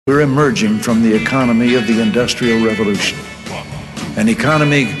We're emerging from the economy of the Industrial Revolution, an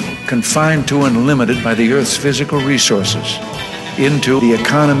economy confined to and limited by the Earth's physical resources, into the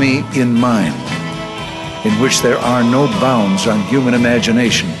economy in mind, in which there are no bounds on human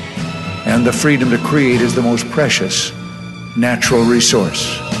imagination, and the freedom to create is the most precious natural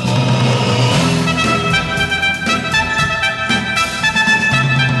resource.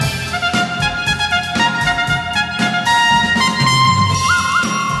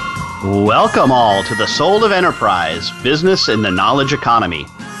 Welcome all to the Soul of Enterprise, Business in the Knowledge Economy,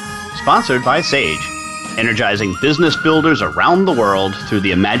 sponsored by Sage, energizing business builders around the world through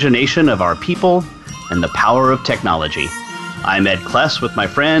the imagination of our people and the power of technology. I'm Ed Kless with my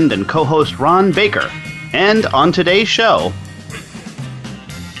friend and co-host Ron Baker, and on today's show,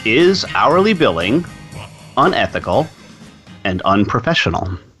 is hourly billing unethical and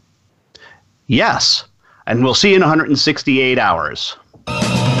unprofessional? Yes, and we'll see in 168 hours.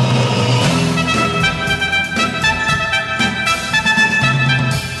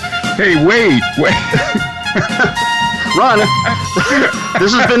 Hey, wait. Ron,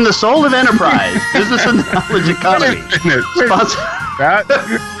 this has been the Soul of Enterprise, Business in the Knowledge Economy.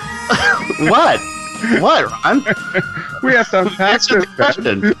 What? What, Ron? We have to unpack this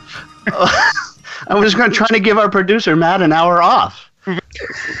question. I was trying to give our producer, Matt, an hour off.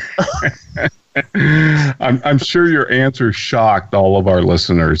 I'm sure your answer shocked all of our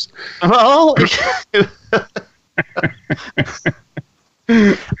listeners. Well,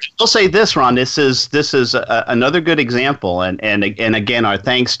 I'll say this, Ron. This is another good example, and again, our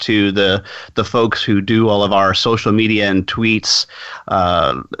thanks to the folks who do all of our social media and tweets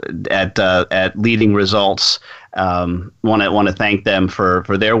at Leading Results. Want to thank them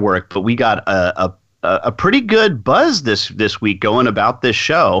for their work. But we got a pretty good buzz this week going about this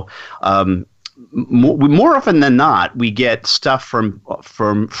show. More often than not, we get stuff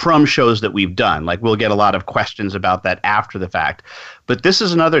from shows that we've done. Like, we'll get a lot of questions about that after the fact. But this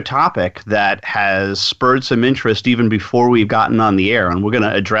is another topic that has spurred some interest even before we've gotten on the air, and we're going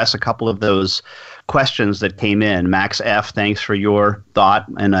to address a couple of those questions that came in. Max F., thanks for your thought,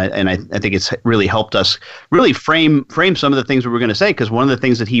 and I think it's really helped us really frame some of the things we were going to say, because one of the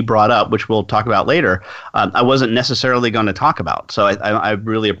things that he brought up, which we'll talk about later, I wasn't necessarily going to talk about. So I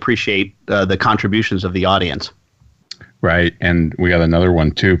really appreciate the contributions of the audience. Right, and we got another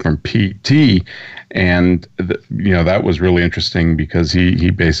one too from PT, and that was really interesting because he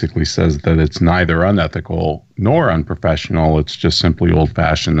basically says that it's neither unethical nor unprofessional. It's just simply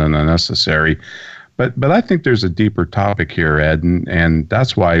old-fashioned and unnecessary. But I think there's a deeper topic here, Ed, and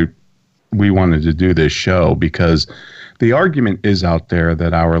that's why we wanted to do this show, because the argument is out there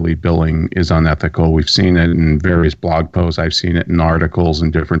that hourly billing is unethical. We've seen it in various blog posts. I've seen it in articles in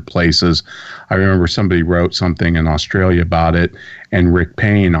different places. I remember somebody wrote something in Australia about it, and Rick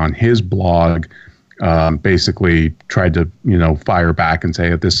Payne on his blog basically tried to, fire back and say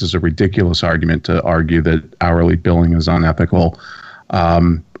that this is a ridiculous argument to argue that hourly billing is unethical.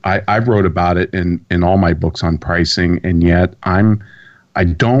 I've wrote about it in all my books on pricing, and yet I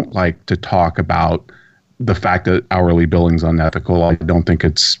don't like to talk about the fact that hourly billing is unethical. I don't think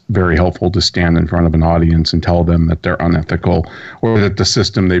it's very helpful to stand in front of an audience and tell them that they're unethical or that the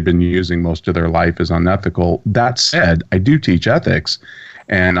system they've been using most of their life is unethical. That said, I do teach ethics,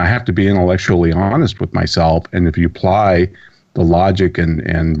 and I have to be intellectually honest with myself. And if you apply the logic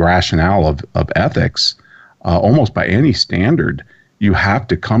and rationale of ethics, almost by any standard, you have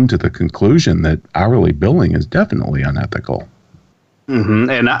to come to the conclusion that hourly billing is definitely unethical. Mm-hmm.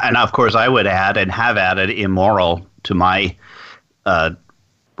 And of course, I would add and have added immoral to my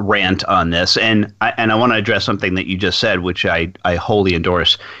rant on this. And I want to address something that you just said, which I wholly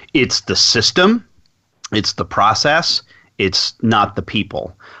endorse. It's the system, it's the process, it's not the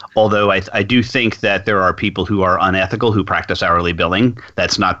people. Although I do think that there are people who are unethical who practice hourly billing.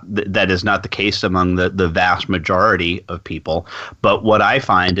 That is not the case among the vast majority of people. But what I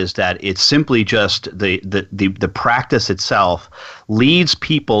find is that it's simply just the practice itself leads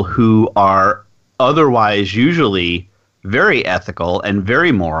people who are otherwise usually very ethical and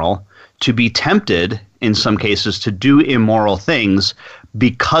very moral to be tempted in some cases to do immoral things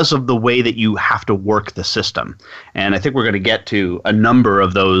because of the way that you have to work the system. And I think we're going to get to a number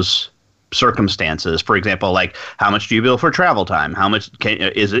of those circumstances. For example, like, how much do you bill for travel time? How much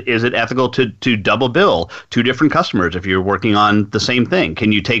is it ethical to double bill two different customers if you're working on the same thing?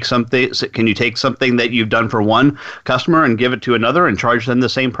 Can you take something that you've done for one customer and give it to another and charge them the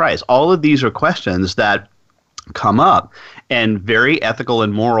same price? All of these are questions that come up, and very ethical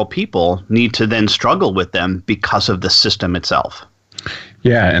and moral people need to then struggle with them because of the system itself.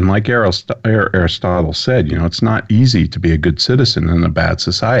 Yeah, and like Aristotle said, it's not easy to be a good citizen in a bad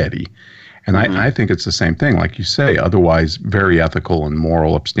society. And I think it's the same thing, like you say. Otherwise, very ethical and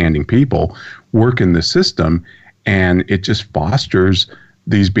moral, upstanding people work in the system, and it just fosters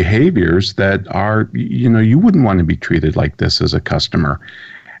these behaviors that are, you wouldn't want to be treated like this as a customer.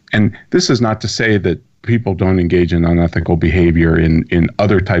 And this is not to say that people don't engage in unethical behavior in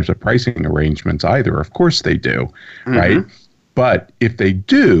other types of pricing arrangements either. Of course they do, right? But if they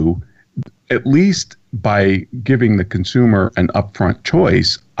do, at least by giving the consumer an upfront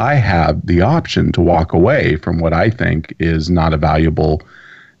choice, I have the option to walk away from what I think is not a valuable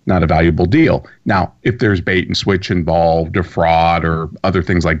deal. Now, if there's bait and switch involved or fraud or other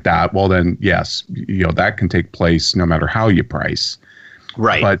things like that, well then yes, that can take place no matter how you price.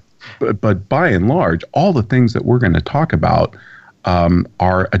 Right. But by and large, all the things that we're going to talk about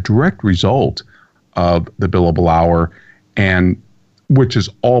are a direct result of the billable hour, and which is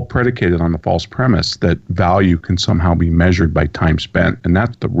all predicated on the false premise that value can somehow be measured by time spent. And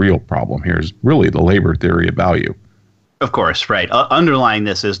that's the real problem here, is really the labor theory of value. Of course, right. Underlying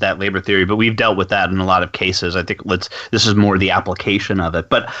this is that labor theory, but we've dealt with that in a lot of cases. I think this is more the application of it.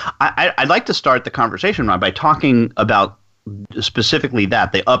 But I'd like to start the conversation, Ron, by talking about specifically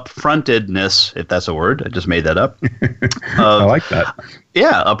that, the upfrontedness, if that's a word, I just made that up. I like that.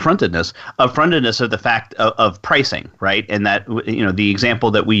 Yeah, upfrontedness of the fact of pricing, right? And that, the example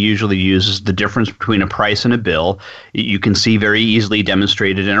that we usually use is the difference between a price and a bill. You can see very easily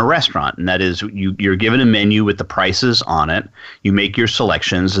demonstrated in a restaurant, and that is you're given a menu with the prices on it. You make your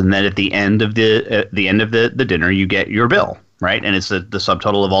selections, and then at the end of the dinner, you get your bill. Right, and it's the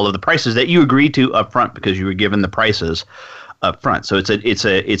subtotal of all of the prices that you agreed to up front because you were given the prices up front. So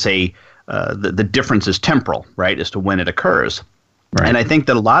the difference is temporal, right, as to when it occurs. Right. And I think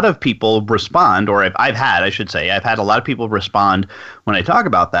that a lot of people respond, or I've had a lot of people respond when I talk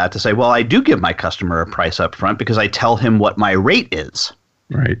about that to say, well, I do give my customer a price up front because I tell him what my rate is.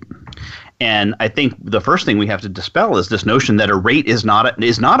 Right. And I think the first thing we have to dispel is this notion that a rate is not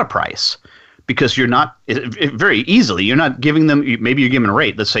a price. Because you're not very easily, you're not giving them, maybe you're giving a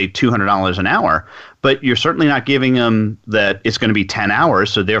rate, let's say $200 an hour, but you're certainly not giving them that it's going to be 10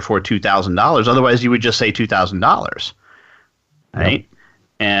 hours, so therefore $2,000. Otherwise, you would just say $2,000, right? Yep.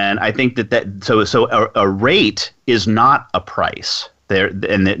 And I think so a rate is not a price there,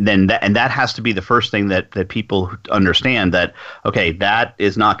 and that has to be the first thing that people understand, that okay,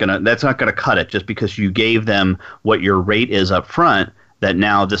 that's not gonna cut it just because you gave them what your rate is up front. That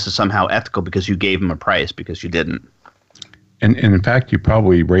now this is somehow ethical because you gave them a price because you didn't. And in fact, you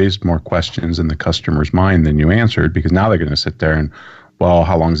probably raised more questions in the customer's mind than you answered, because now they're going to sit there and, well,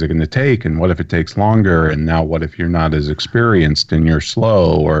 how long is it going to take? And what if it takes longer? And now what if you're not as experienced and you're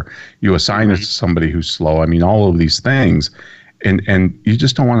slow, or you assign it to somebody who's slow? I mean, all of these things. And you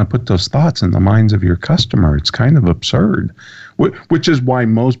just don't want to put those thoughts in the minds of your customer. It's kind of absurd, which is why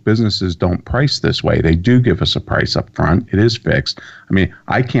most businesses don't price this way. They do give us a price up front. It is fixed. I mean,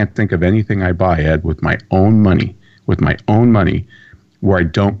 I can't think of anything I buy, Ed, with my own money, where I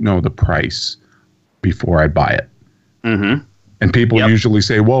don't know the price before I buy it. Mm-hmm. And people usually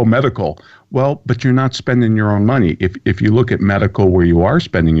say, well, medical. Well, but you're not spending your own money. If you look at medical where you are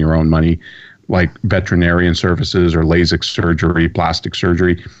spending your own money, like veterinarian services or LASIK surgery, plastic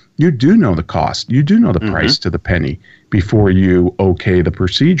surgery, you do know the cost. You do know the price to the penny before you okay the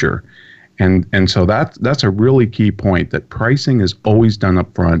procedure. And so that's a really key point, that pricing is always done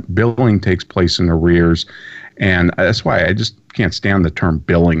up front. Billing takes place in arrears. And that's why I just can't stand the term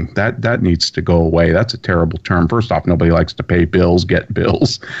billing. That needs to go away. That's a terrible term. First off, nobody likes to pay bills, get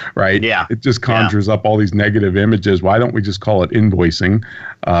bills, right? Yeah. It just conjures up all these negative images. Why don't we just call it invoicing?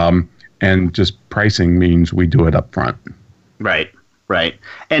 And just pricing means we do it up front. Right.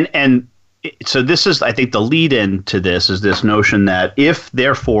 And so this is, I think, the lead in to this is this notion that if,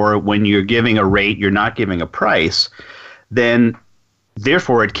 therefore, when you're giving a rate, you're not giving a price, then,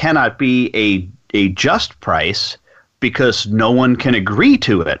 therefore, it cannot be a just price because no one can agree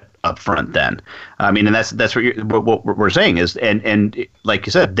to it up front then. I mean, and that's what we're saying is, and like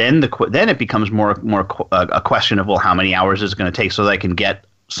you said, then it becomes more a question of, well, how many hours is it going to take so that I can get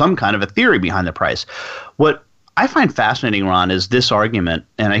some kind of a theory behind the price. What I find fascinating, Ron, is this argument,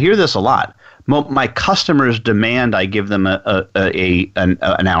 and I hear this a lot. My customers demand I give them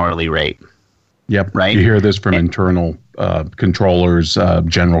an hourly rate. Yep. Right. You hear this from internal controllers,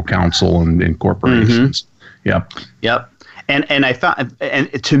 general counsel, and corporations. Mm-hmm. Yep. And I found,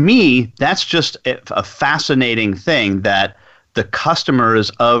 and to me, that's just a fascinating thing, that the customers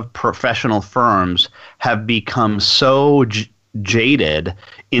of professional firms have become so jaded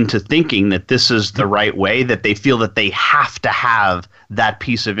into thinking that this is the right way, that they feel that they have to have that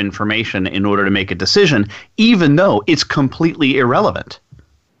piece of information in order to make a decision, even though it's completely irrelevant.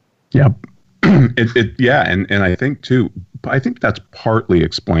 Yep. And I think too, I think that's partly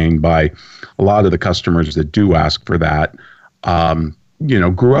explained by a lot of the customers that do ask for that.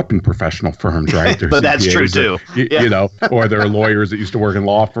 Grew up in professional firms, right? But that's true too. Or they're lawyers that used to work in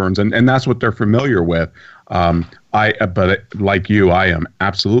law firms, and that's what they're familiar with. But like you, I am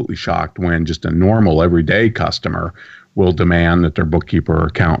absolutely shocked when just a normal everyday customer will demand that their bookkeeper or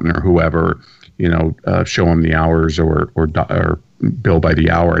accountant or whoever, show them the hours or bill by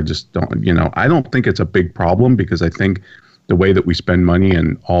the hour. I just don't, I don't think it's a big problem, because I think the way that we spend money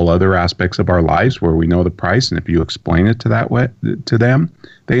in all other aspects of our lives, where we know the price, and if you explain it to that way to them,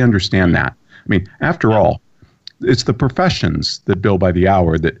 they understand that. I mean, after all, it's the professions that bill by the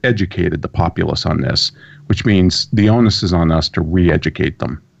hour that educated the populace on this, which means the onus is on us to re-educate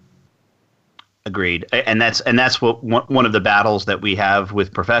them. Agreed. And that's what one of the battles that we have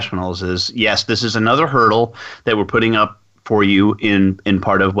with professionals is, yes, this is another hurdle that we're putting up for you in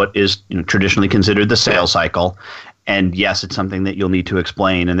part of what is traditionally considered the sales cycle. And yes, it's something that you'll need to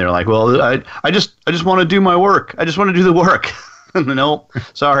explain. And they're like, well, I just want to do my work. I just want to do the work. No,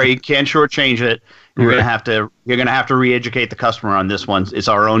 sorry, can't shortchange it. You're gonna have to re-educate the customer on this one. It's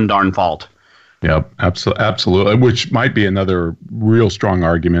our own darn fault. Yep, absolutely. Which might be another real strong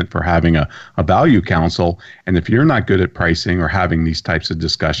argument for having a value council. And if you're not good at pricing or having these types of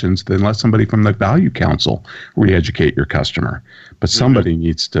discussions, then let somebody from the value council re-educate your customer. But somebody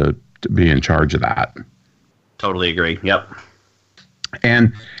needs to be in charge of that. Totally agree. Yep.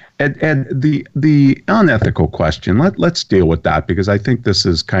 And the unethical question, let's deal with that, because I think this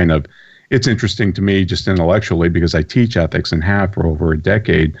is it's interesting to me just intellectually, because I teach ethics and have for over a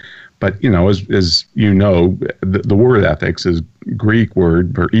decade. But, as you know, the word ethics is Greek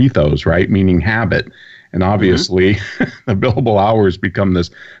word for ethos, right? Meaning habit. And obviously, the billable hours become this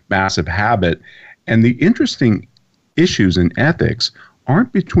massive habit. And the interesting issues in ethics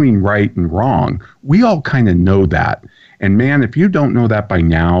aren't between right and wrong. We all kind of know that. And man, if you don't know that by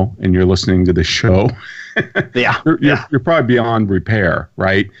now and you're listening to the show, you're probably beyond repair,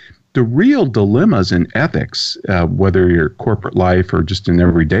 right? The real dilemmas in ethics, whether you're corporate life or just in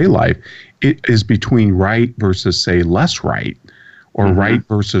everyday life, it is between right versus, say, less right, or right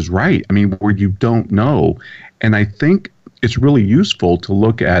versus right. I mean, where you don't know. And I think it's really useful to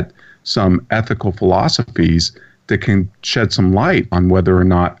look at some ethical philosophies that can shed some light on whether or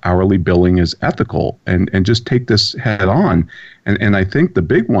not hourly billing is ethical, and just take this head on. And I think the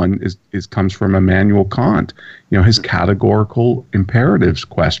big one is comes from Immanuel Kant, his categorical imperatives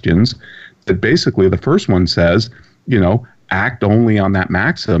questions, that basically the first one says, act only on that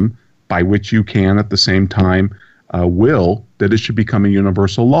maxim by which you can at the same time will that it should become a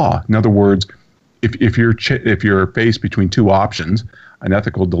universal law. In other words, if you're faced between two options, an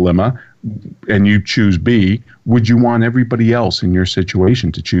ethical dilemma, and you choose B, would you want everybody else in your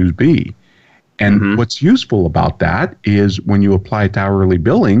situation to choose B? And what's useful about that is when you apply it to hourly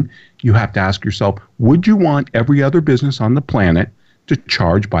billing, you have to ask yourself, would you want every other business on the planet to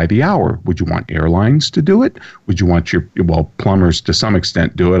charge by the hour? Would you want airlines to do it? Would you want plumbers to some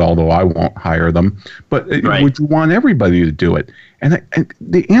extent do it, although I won't hire them? But would you want everybody to do it? And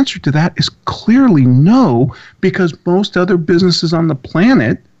the answer to that is clearly no, because most other businesses on the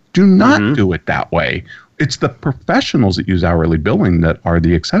planet do not do it that way. It's the professionals that use hourly billing that are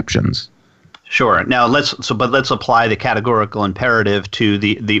the exceptions. Sure. Now let's apply the categorical imperative to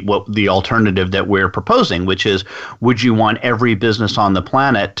the alternative that we're proposing, which is, would you want every business on the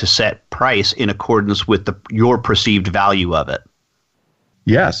planet to set price in accordance with your perceived value of it?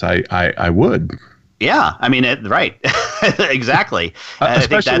 Yes, I would. Yeah, I mean, right, exactly.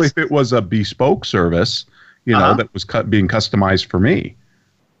 Especially if it was a bespoke service, that was being customized for me.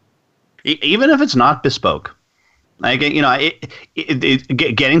 Even if it's not bespoke. Getting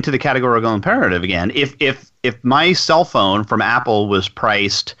to the categorical imperative again, if my cell phone from Apple was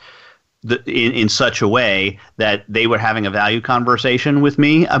priced in such a way that they were having a value conversation with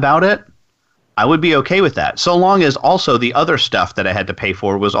me about it, I would be okay with that, so long as also the other stuff that I had to pay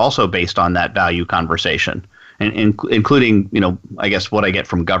for was also based on that value conversation, and including, I guess what I get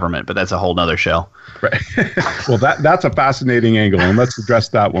from government, but that's a whole nother show. Right. Well, that's a fascinating angle, and let's address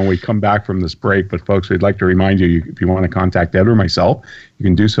that when we come back from this break. But folks, we'd like to remind you, if you want to contact Ed or myself, you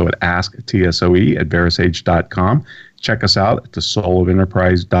can do so at asktsoe@verisage.com. Check us out at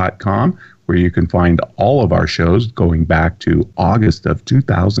thesoulofenterprise.com, where you can find all of our shows going back to August of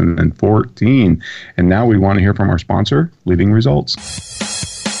 2014. And now we want to hear from our sponsor, Leading Results.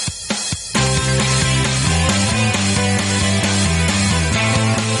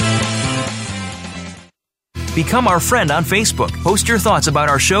 Become our friend on Facebook. Post your thoughts about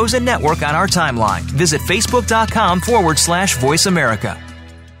our shows and network on our timeline. Visit facebook.com/Voice America.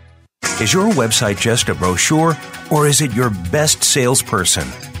 Is your website just a brochure, or is it your best salesperson?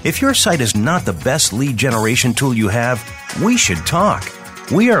 If your site is not the best lead generation tool you have, we should talk.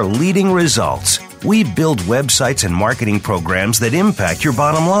 We are Leading Results. We build websites and marketing programs that impact your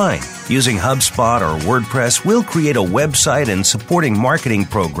bottom line. Using HubSpot or WordPress, we'll create a website and supporting marketing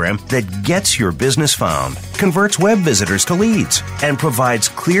program that gets your business found, converts web visitors to leads, and provides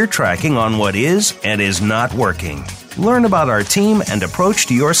clear tracking on what is and is not working. Learn about our team and approach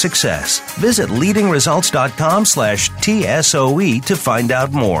to your success. Visit leadingresults.com/TSOE to find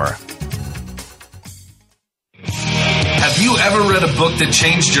out more. Have you ever read a book that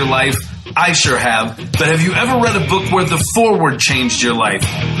changed your life? I sure have. But have you ever read a book where the foreword changed your life?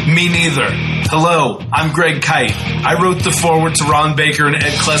 Me neither. Hello, I'm Greg Kite. I wrote the foreword to Ron Baker and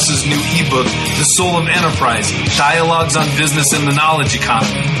Ed Kless's new ebook, The Soul of Enterprise, Dialogues on Business and the Knowledge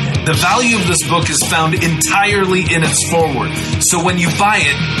Economy. The value of this book is found entirely in its foreword. So when you buy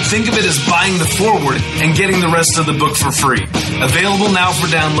it, think of it as buying the foreword and getting the rest of the book for free. Available now for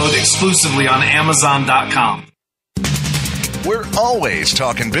download exclusively on Amazon.com. We're always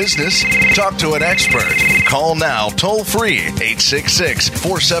talking business. Talk to an expert. Call now toll free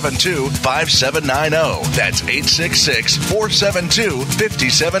 866-472-5790. That's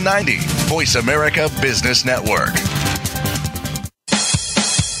 866-472-5790. Voice America Business Network.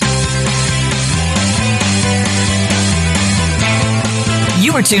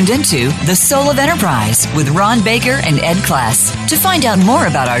 You are tuned into The Soul of Enterprise with Ron Baker and Ed Kless. To find out more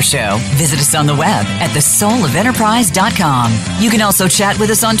about our show, visit us on the web at thesoulofenterprise.com. You can also chat with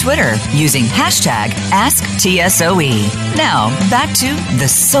us on Twitter using hashtag AskTSOE. Now, back to The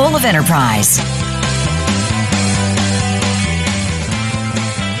Soul of Enterprise.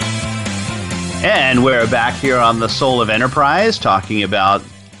 And we're back here on The Soul of Enterprise talking about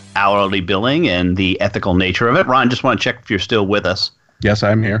hourly billing and the ethical nature of it. Ron, just want to check if you're still with us. Yes,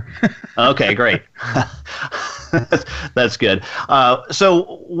 I'm here. Okay, great. That's good.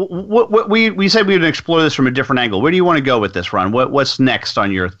 So we said we would explore this from a different angle. Where do you want to go with this, Ron? What's next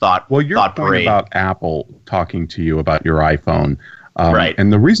on your thought? Well, your thought point parade? About Apple talking to you about your iPhone. Right.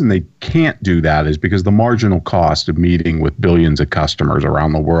 And the reason they can't do that is because the marginal cost of meeting with billions of customers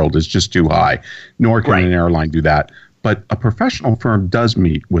around the world is just too high. Nor can an airline do that. But a professional firm does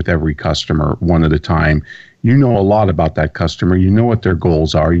meet with every customer one at a time. You know a lot about that customer. You know what their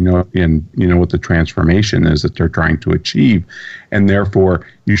goals are. You know what the transformation is that they're trying to achieve, and therefore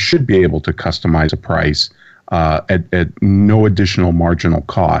you should be able to customize a price at no additional marginal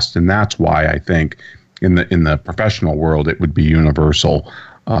cost. And that's why I think in the professional world it would be universal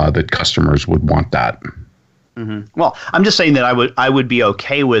that customers would want that. Mm-hmm. Well, I'm just saying that I would be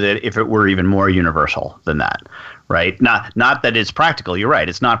okay with it if it were even more universal than that. Right. Not that it's practical. You're right.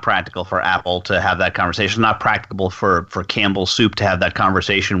 It's not practical for Apple to have that conversation. It's not practical for Campbell's Soup to have that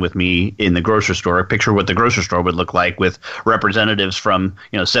conversation with me in the grocery store. Picture what the grocery store would look like with representatives from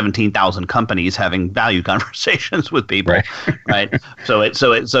 17,000 companies having value conversations with people. Right. So it's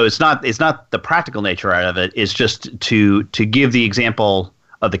not the practical nature out of it. It's just to give the example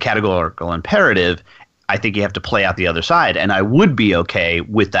of the categorical imperative. I think you have to play out the other side, and I would be okay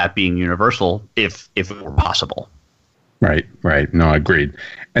with that being universal if it were possible. Right. No, agreed.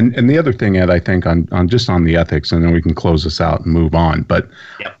 And the other thing, Ed, I think on the ethics, and then we can close this out and move on. But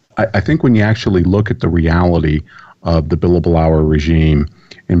I think when you actually look at the reality of the billable hour regime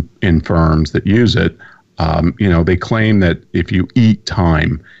in firms that use it, they claim that if you eat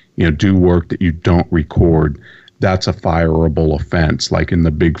time, do work that you don't record, that's a fireable offense. Like in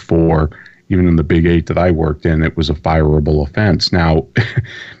the Big Four, even in the Big Eight that I worked in, it was a fireable offense. Now,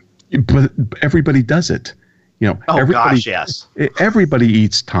 but everybody does it. Everybody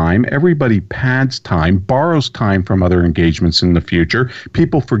eats time. Everybody pads time, borrows time from other engagements in the future.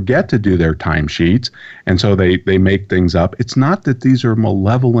 People forget to do their timesheets, and so they make things up. It's not that these are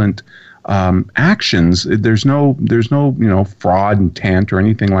malevolent actions. There's no fraud, intent, or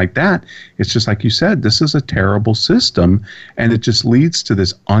anything like that. It's just like you said. This is a terrible system, and it just leads to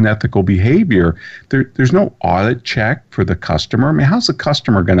this unethical behavior. There's no audit check for the customer. I mean, how's the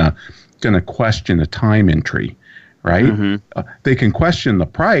customer gonna question a time entry, right? Mm-hmm. They can question the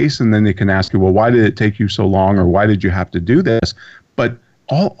price, and then they can ask you, well, why did it take you so long, or why did you have to do this? But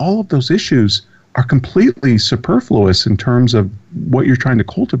all of those issues are completely superfluous in terms of what you're trying to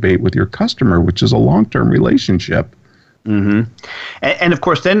cultivate with your customer, which is a long-term relationship. Mm-hmm. And of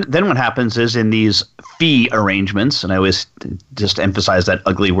course, then what happens is in these fee arrangements, and I always just emphasize that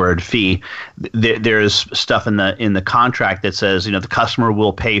ugly word fee. There's stuff in the contract that says, the customer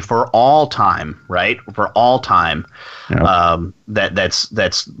will pay for all time, right? For all time. Yep.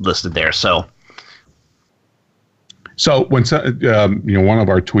 That's listed there. So when one of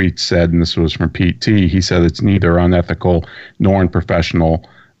our tweets said, and this was from Pete T, he said it's neither unethical nor unprofessional.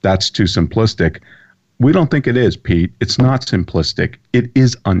 That's too simplistic. We don't think it is, Pete. It's not simplistic. It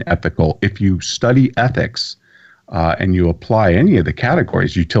is unethical. If you study ethics and you apply any of the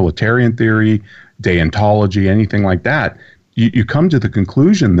categories, utilitarian theory, deontology, anything like that, you come to the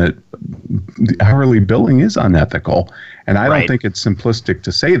conclusion that the hourly billing is unethical. And I don't think it's simplistic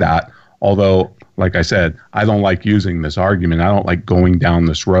to say that, although, like I said, I don't like using this argument. I don't like going down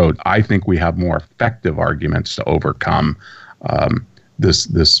this road. I think we have more effective arguments to overcome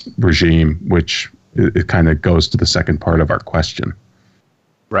this regime, which it kind of goes to the second part of our question.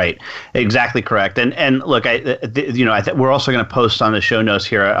 Right. Exactly correct. And look, we're also going to post on the show notes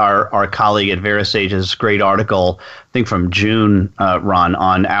here our colleague at VeraSage's great article, I think from June, Ron,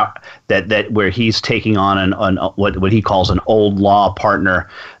 on that where he's taking on what he calls an old law partner,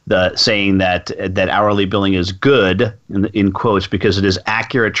 saying that hourly billing is good in quotes because it is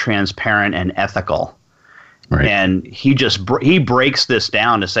accurate, transparent, and ethical. Right. And he breaks this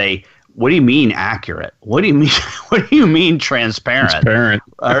down to say, what do you mean accurate? What do you mean transparent? Transparent.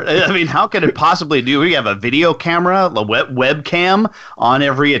 I mean, how could it possibly do? We have a video camera, a webcam on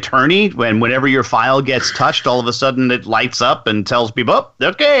every attorney. Whenever your file gets touched, all of a sudden it lights up and tells people, "Oh,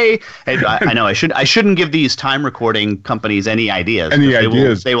 okay." I know I shouldn't give these time recording companies any ideas.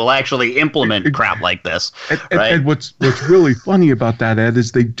 They will actually implement crap like this. Right? And what's really funny about that, Ed,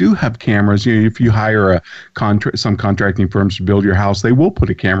 is they do have cameras. If you hire some contracting firms to build your house, they will put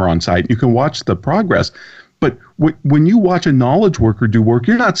a camera on site. You can watch the progress. But when you watch a knowledge worker do work,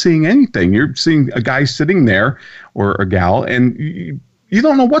 you're not seeing anything. You're seeing a guy sitting there or a gal, and you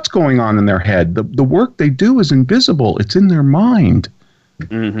don't know what's going on in their head. The work they do is invisible. It's in their mind.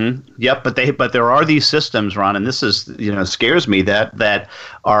 Mm-hmm. Yep, but there are these systems, Ron, and this is scares me that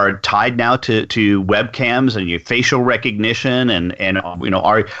are tied now to webcams and your facial recognition and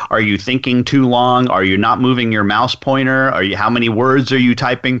are you thinking too long? Are you not moving your mouse pointer? How many words are you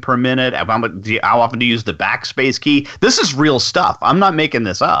typing per minute? How often do you use the backspace key? This is real stuff. I'm not making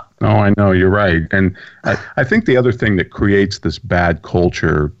this up. No, I know, you're right. And I think the other thing that creates this bad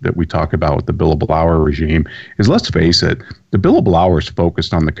culture that we talk about with the billable hour regime is, let's face it, the billable hour is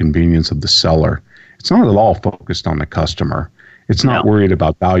focused on the convenience of the seller. It's not at all focused on the customer. It's not worried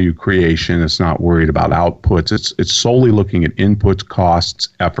about value creation. It's not worried about outputs. It's solely looking at inputs, costs,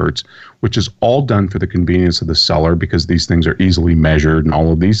 efforts, which is all done for the convenience of the seller because these things are easily measured and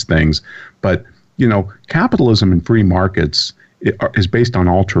all of these things. But, capitalism and free markets is based on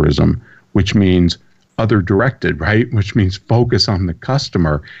altruism, which means other directed, right? Which means focus on the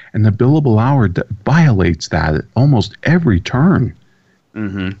customer. And the billable hour violates that at almost every turn.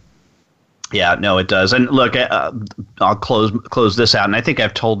 Mm-hmm. Yeah, no, it does. And look, I'll close this out. And I think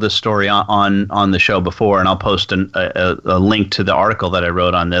I've told this story on the show before, and I'll post a link to the article that I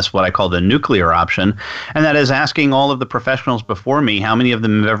wrote on this, what I call the nuclear option. And that is asking all of the professionals before me, how many of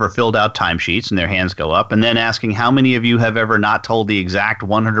them have ever filled out timesheets, and their hands go up, and then asking how many of you have ever not told the exact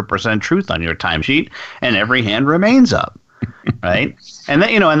 100% truth on your timesheet, and every hand remains up. Right, and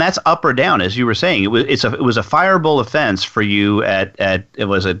and that's up or down, as you were saying. It was a fireable offense for you at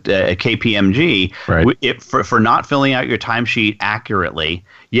KPMG, right, for not filling out your timesheet accurately.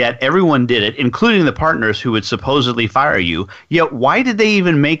 Yet everyone did it, including the partners who would supposedly fire you. Yet why did they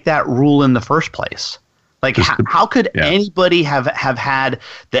even make that rule in the first place? Like, how could anybody have had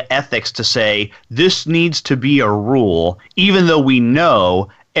the ethics to say this needs to be a rule, even though we know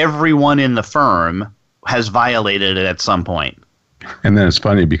everyone in the firm has violated it at some point? And then it's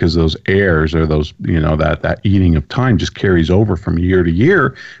funny because those errors or those, that eating of time just carries over from year to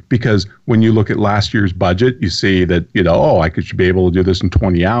year, because when you look at last year's budget, you see that, I should be able to do this in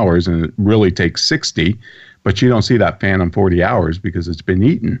 20 hours and it really takes 60, but you don't see that phantom 40 hours because it's been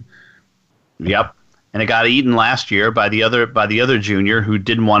eaten. Yep. And it got eaten last year by the other junior who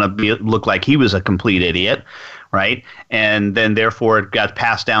didn't want to look like he was a complete idiot. Right. And then therefore it got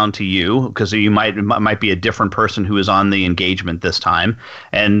passed down to you because it might be a different person who is on the engagement this time.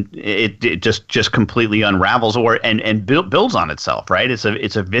 And it just completely unravels and builds on itself. Right.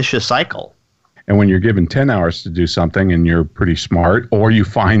 It's a vicious cycle. And when you're given 10 hours to do something and you're pretty smart, or you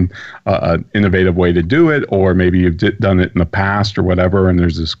find an innovative way to do it, or maybe you've done it in the past or whatever, and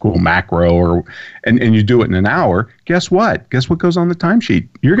there's this cool macro, and you do it in an hour, guess what? Guess what goes on the timesheet?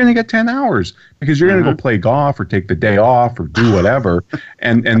 You're going to get 10 hours because you're going to go play golf or take the day off or do whatever.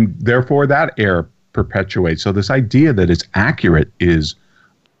 and therefore that error perpetuates. So this idea that it's accurate is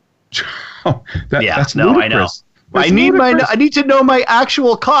that's ludicrous. I know. I need to know my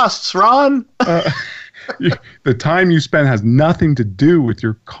actual costs, Ron. The time you spend has nothing to do with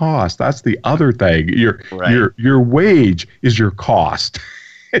your cost. That's the other thing. Your wage is your cost.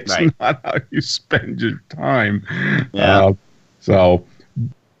 It's not how you spend your time. Yeah.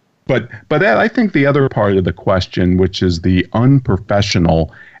 But I think the other part of the question, which is the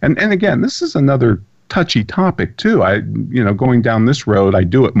unprofessional, and again, this is another touchy topic too. Going down this road, I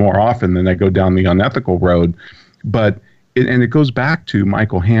do it more often than I go down the unethical road. But it goes back to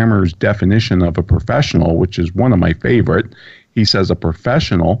Michael Hammer's definition of a professional, which is one of my favorite. He says a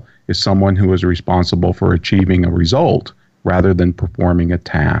professional is someone who is responsible for achieving a result rather than performing a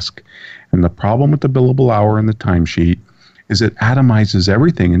task. And the problem with the billable hour and the timesheet is it atomizes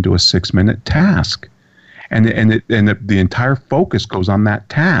everything into a 6-minute task. And the entire focus goes on that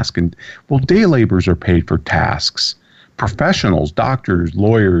task. And, day laborers are paid for tasks. Professionals, doctors,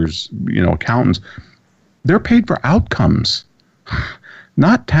 lawyers, accountants, they're paid for outcomes,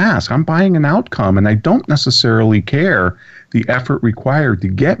 not tasks. I'm buying an outcome, and I don't necessarily care the effort required to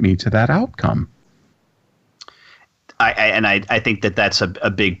get me to that outcome. I think that that's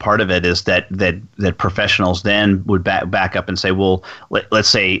a big part of it is that professionals then would back up and say, well, let's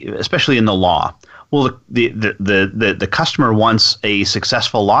say, especially in the law, well, the customer wants a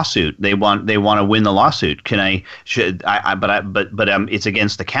successful lawsuit. They want to win the lawsuit. But it's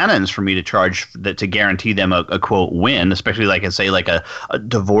against the canons for me to charge that to guarantee them a quote win, especially like a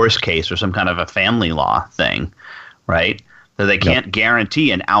divorce case or some kind of a family law thing, right? So they can't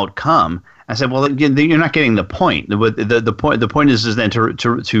guarantee an outcome. I said, well, you're not getting the point. The point is then to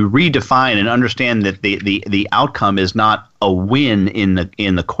redefine and understand that the outcome is not a win in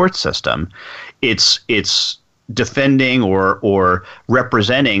the court system. It's defending or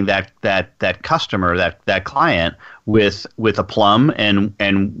representing that customer, that client with aplomb and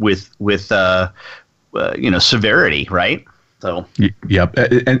with severity, right? So yep,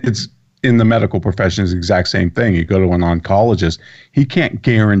 and it's. In the medical profession is the exact same thing. You go to an oncologist, he can't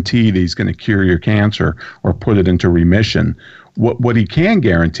guarantee that he's going to cure your cancer or put it into remission. What he can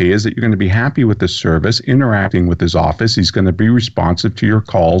guarantee is that you're going to be happy with his service, interacting with his office. He's going to be responsive to your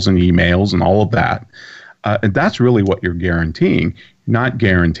calls and emails and all of that. And that's really what you're guaranteeing, not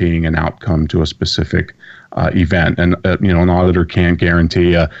guaranteeing an outcome to a specific event. And an auditor can't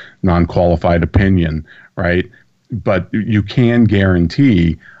guarantee a non-qualified opinion, right? But you can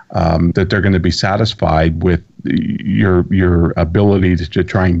guarantee that they're going to be satisfied with your ability to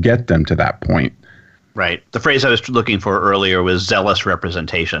try and get them to that point. Right. The phrase I was looking for earlier was zealous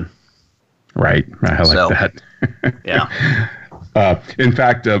representation. Right. I like that. Yeah. In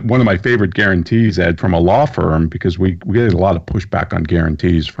fact, one of my favorite guarantees, Ed, from a law firm, because we get a lot of pushback on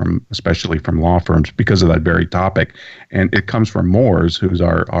guarantees especially from law firms because of that very topic. And it comes from Moores, who's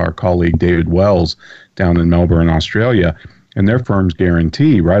our colleague David Wells down in Melbourne, Australia. And their firm's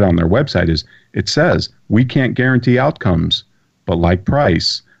guarantee right on their website it says, we can't guarantee outcomes, but like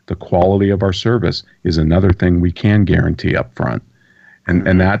price, the quality of our service is another thing we can guarantee up front.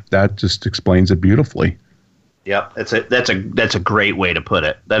 And that just explains it beautifully. Yep, that's a great way to put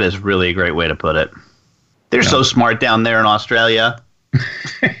it. That is really a great way to put it. They're so smart down there in Australia.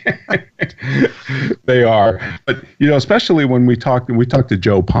 They are. But especially when we talked to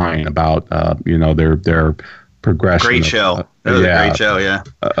Joe Pine about their progression. Great show. That was a great show, yeah.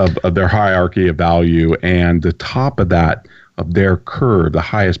 Of their hierarchy of value, and the top of that, of their curve, the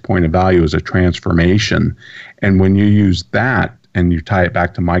highest point of value is a transformation. And when you use that and you tie it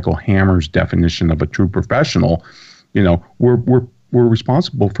back to Michael Hammer's definition of a true professional, we're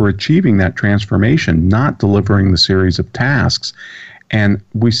responsible for achieving that transformation, not delivering the series of tasks. And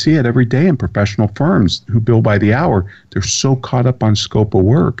we see it every day in professional firms who bill by the hour. They're so caught up on scope of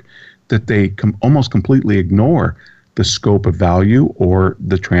work that they almost completely ignore the scope of value or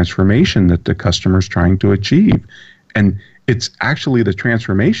the transformation that the customer's trying to achieve. And it's actually the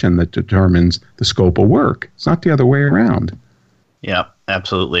transformation that determines the scope of work. It's not the other way around. Yeah,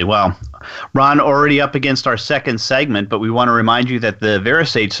 absolutely. Well, Ron, already up against our second segment, but we want to remind you that the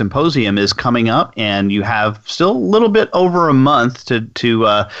VeraSage Symposium is coming up, and you have still a little bit over a month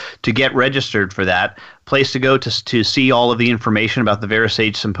to get registered for that. Place to go to see all of the information about the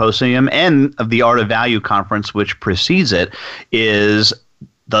VeraSage Symposium and of the Art of Value conference, which precedes it, is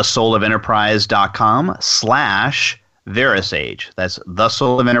thesoulofenterprise.com/Verisage. That's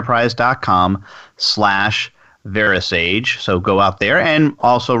thesoulofenterprise.com/Verisage. So go out there, and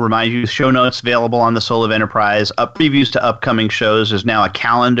also remind you, show notes available on the Soul of Enterprise, previews to upcoming shows. There's now a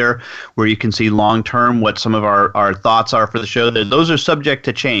calendar where you can see long-term what some of our thoughts are for the show. Those are subject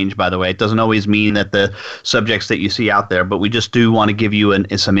to change, by the way. It doesn't always mean that the subjects that you see out there, but we just do want to give you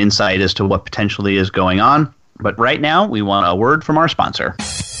some insight as to what potentially is going on. But right now, we want a word from our sponsor.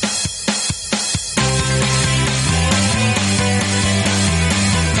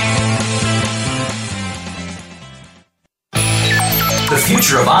 The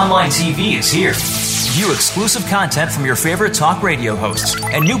future of online TV is here. View exclusive content from your favorite talk radio hosts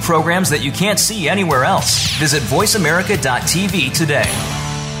and new programs that you can't see anywhere else. Visit voiceamerica.tv today.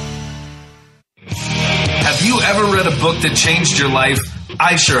 Have you ever read a book that changed your life?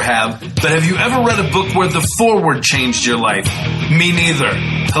 I sure have. But have you ever read a book where the foreword changed your life? Me neither.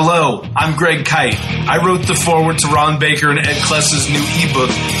 Hello, I'm Greg Kite. I wrote the foreword to Ron Baker and Ed Kless's new ebook,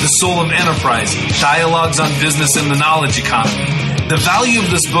 The Soul of Enterprise, Dialogues on Business and the Knowledge Economy. The value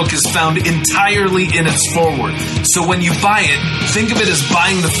of this book is found entirely in its foreword. So when you buy it, think of it as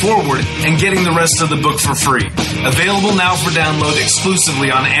buying the foreword and getting the rest of the book for free. Available now for download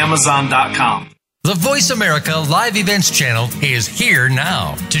exclusively on Amazon.com. The Voice America Live Events channel is here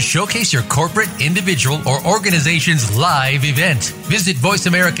now to showcase your corporate, individual, or organization's live event. Visit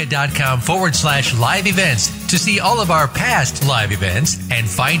voiceamerica.com/live events to see all of our past live events and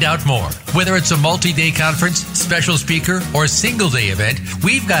find out more. Whether it's a multi-day conference, special speaker, or single-day event,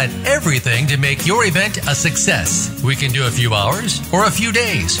 we've got everything to make your event a success. We can do a few hours or a few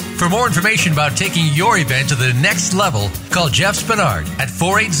days. For more information about taking your event to the next level, call Jeff Spinard at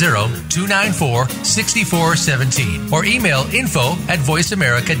 480-294-6417 or email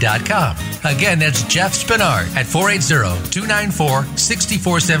info@voiceamerica.com. Again, that's Jeff Spinard at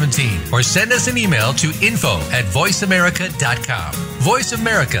 480-294-6417 or send us an email to info@voiceamerica.com. Voice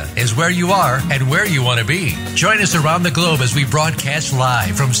America is where you are and where you want to be. Join us around the globe as we broadcast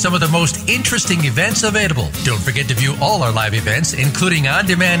live from some of the most interesting events available. Don't forget to view all our live events, including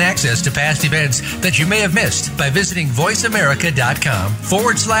on-demand access to past events that you may have missed by visiting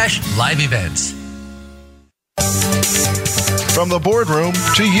voiceamerica.com/live events. From the boardroom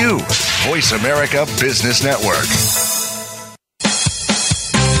to you, Voice America Business Network.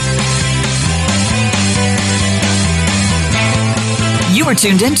 You are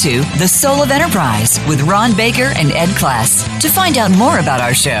tuned into The Soul of Enterprise with Ron Baker and Ed Kless. To find out more about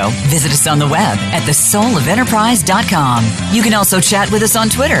our show, visit us on the web at thesoulofenterprise.com. You can also chat with us on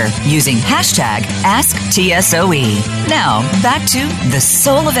Twitter using hashtag AskTSOE. Now, back to The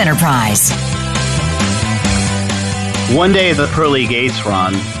Soul of Enterprise. One day at the pearly gates,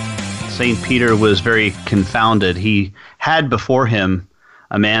 Ron, St. Peter was very confounded. He had before him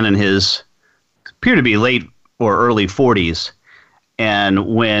a man in his, appeared to be late or early 40s. And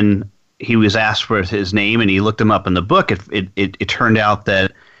when he was asked for his name and he looked him up in the book, it turned out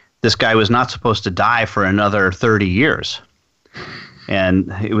that this guy was not supposed to die for another 30 years.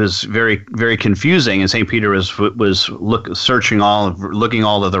 And it was very, very confusing. And St. Peter was looking all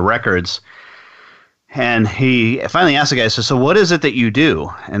of the records. And he finally asked the guy, so what is it that you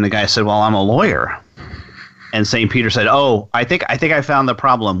do? And the guy said, well, I'm a lawyer. And St. Peter said, oh, I think I found the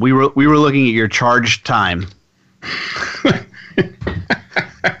problem. We were looking at your charged time.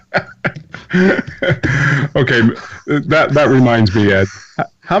 Okay, that reminds me, Ed.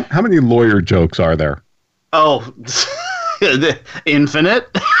 How many lawyer jokes are there? Oh,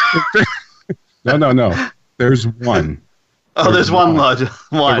 infinite? No. There's one. Oh, there's one. The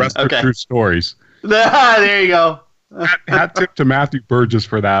rest okay. are true stories. There you go. Hat tip to Matthew Burgess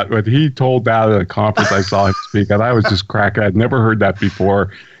for that. When he told that at a conference I saw him speak, and I was just cracking. I'd never heard that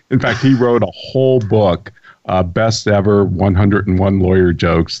before. In fact, he wrote a whole book, best ever 101 lawyer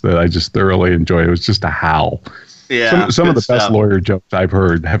jokes, that I just thoroughly enjoyed. It was just a howl. Yeah, some of the best lawyer jokes I've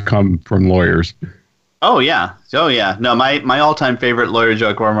heard have come from lawyers. Oh yeah. No, my all-time favorite lawyer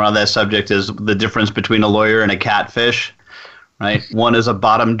joke when we're on that subject is the difference between a lawyer and a catfish. Right, one is a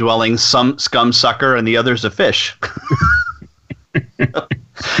bottom-dwelling scum sucker, and the other's a fish.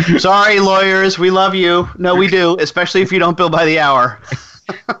 Sorry, lawyers, we love you. No, we do, especially if you don't bill by the hour.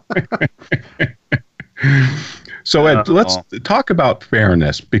 So, Ed, let's talk about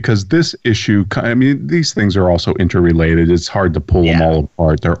fairness, because this issue, I mean, these things are also interrelated. It's hard to pull them all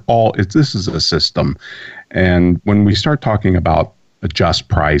apart. This is a system. And when we start talking about a just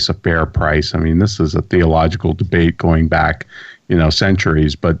price, a fair price, I mean, this is a theological debate going back,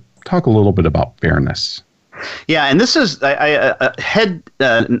 centuries, but talk a little bit about fairness. Yeah, and this is a hat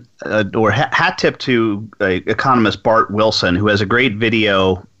tip to economist Bart Wilson, who has a great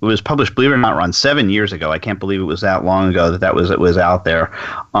video. It was published, believe it or not, around 7 years ago. I can't believe it was that long ago that it was out there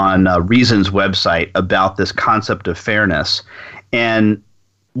on Reason's website about this concept of fairness. And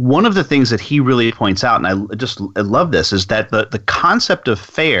one of the things that he really points out, and I love this, is that the concept of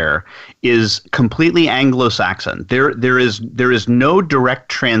fair is completely Anglo-Saxon. There is no direct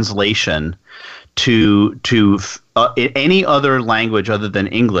translation to any other language other than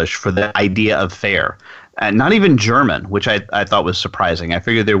English for the idea of fair. And not even German, which I thought was surprising. I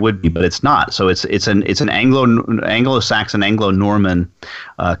figured there would be, but it's not. So it's an Anglo-Saxon, Anglo-Norman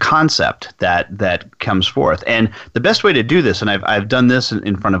concept that comes forth. And the best way to do this, and I've done this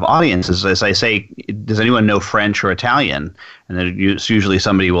in front of audiences, is I say, does anyone know French or Italian? And then usually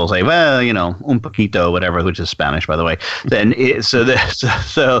somebody will say, well, un poquito, whatever, which is Spanish, by the way. Then you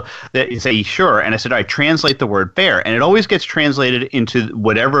say, sure. And I said, all right, translate the word fair. And it always gets translated into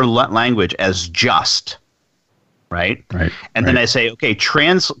whatever language as just. Right. And then I say, okay,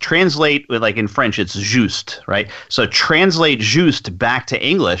 translate, like in French, it's juste, right? So translate juste back to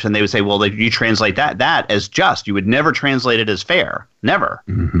English, and they would say, well, you translate that as just. You would never translate it as fair, never.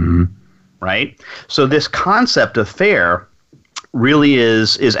 Mm-hmm. Right. So this concept of fair really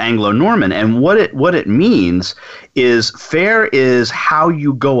is Anglo-Norman, and what it means is fair is how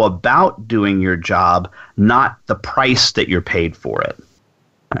you go about doing your job, not the price that you're paid for it.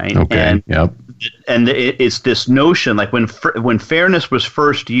 Right. Okay. And it's this notion, like when fairness was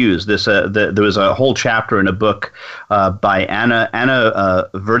first used, there was a whole chapter in a book by Anna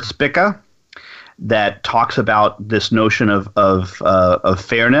Würzbicker that talks about this notion of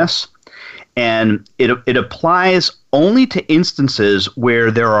fairness, and it applies only to instances where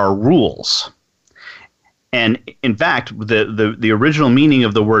there are rules. And in fact, the original meaning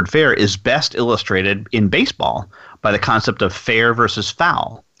of the word fair is best illustrated in baseball by the concept of fair versus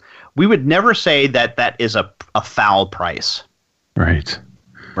foul. We would never say that is a foul price. Right?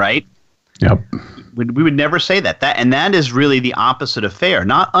 Yep. We would never say that. And that is really the opposite of fair,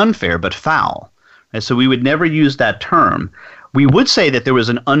 not unfair, but foul. And so we would never use that term. We would say that there was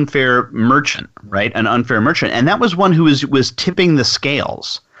an unfair merchant, right? An unfair merchant. And that was one who was tipping the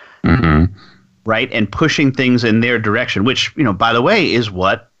scales, mm-hmm. right? And pushing things in their direction, which, by the way, is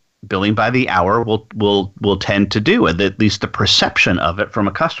what billing by the hour will tend to do, at least the perception of it from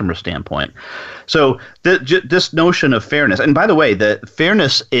a customer standpoint. So this notion of fairness, and by the way, the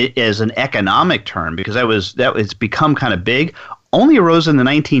fairness is an economic term, because it's become kind of big, only arose in the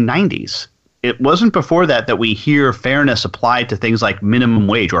 1990s. It wasn't before that we hear fairness applied to things like minimum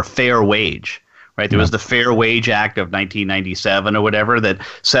wage or fair wage. Right? There was the Fair Wage Act of 1997 or whatever that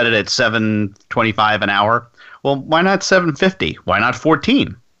set it at $7.25 an hour. Well, why not $7.50? Why not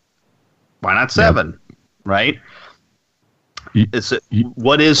 $14? Why not 7? Yep. Right?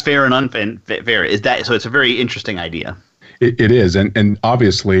 What is fair and unfair? Is that so? It's a very interesting idea. It is, and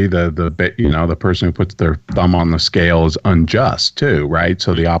obviously the person who puts their thumb on the scale is unjust too, right?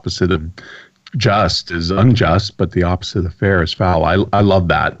 So the opposite of just is unjust, but the opposite of fair is foul. I love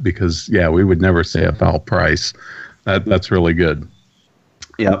that, because we would never say a foul price. That's really good.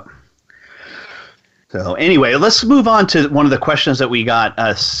 Yep. So anyway, let's move on to one of the questions that we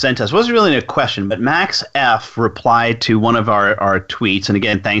got sent us. It wasn't really a question, but Max F. replied to one of our tweets. And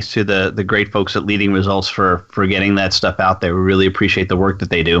again, thanks to the great folks at Leading Results for getting that stuff out there. We really appreciate the work that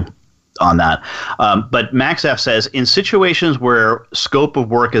they do on that. But Max F. says, in situations where scope of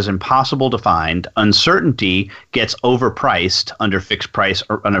work is impossible to find, uncertainty gets overpriced under a fixed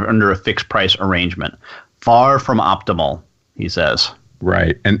price arrangement. Far from optimal, he says.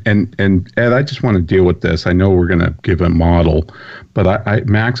 Right. And Ed, I just want to deal with this. I know we're going to give a model, but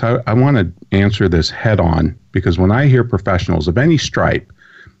Max, I want to answer this head on, because when I hear professionals of any stripe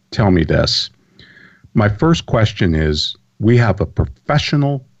tell me this, my first question is, we have a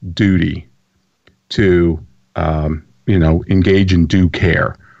professional duty to, engage in due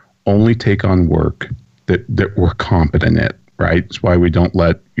care, only take on work that we're competent at. Right. That's why we don't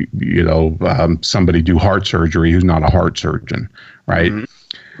let, somebody do heart surgery who's not a heart surgeon. Right.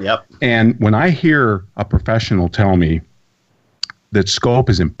 Mm-hmm. Yep. And when I hear a professional tell me that scope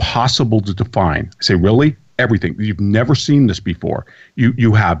is impossible to define, I say, really? Everything. You've never seen this before.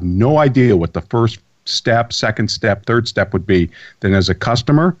 You have no idea what the first step, second step, third step would be. Then as a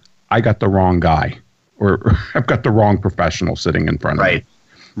customer, I got the wrong guy, or I've got the wrong professional sitting in front of me.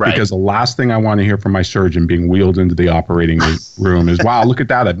 Right. Because the last thing I want to hear from my surgeon being wheeled into the operating room is, wow, look at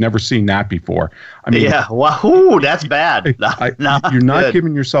that. I've never seen that before. I mean, wahoo, that's bad. You're not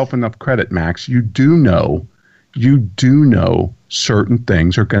giving yourself enough credit, Max. You do know certain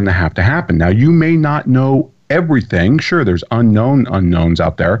things are going to happen. Now, you may not know everything. Sure, there's unknowns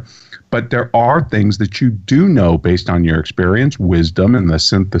out there, but there are things that you do know based on your experience, wisdom, and the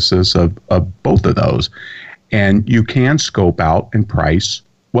synthesis of both of those. And you can scope out and price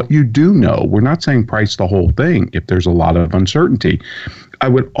what you do know. We're not saying price the whole thing if there's a lot of uncertainty. I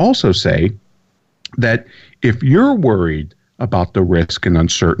would also say that if you're worried about the risk and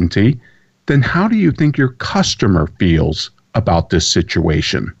uncertainty, then how do you think your customer feels about this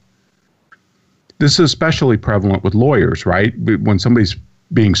situation? This is especially prevalent with lawyers, right? When somebody's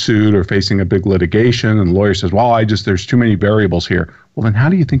being sued or facing a big litigation and the lawyer says, well, there's too many variables here. Well, then how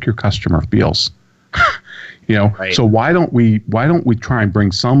do you think your customer feels? Right. So why don't we try and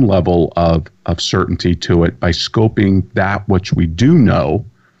bring some level of certainty to it by scoping that which we do know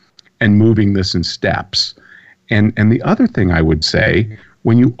and moving this in steps? And the other thing I would say,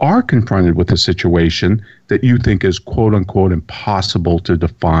 when you are confronted with a situation that you think is quote unquote impossible to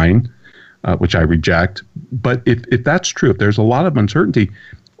define, which I reject, but if that's true, if there's a lot of uncertainty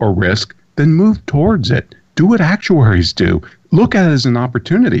or risk, then move towards it. Do what actuaries do. Look at it as an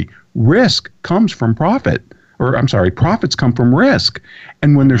opportunity. Risk comes from profit. Profits come from risk.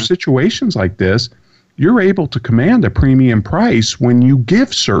 And when there's situations like this, you're able to command a premium price when you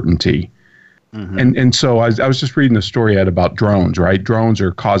give certainty. And so I was just reading a story about drones, right? Drones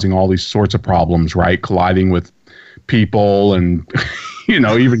are causing all these sorts of problems, right? Colliding with people and,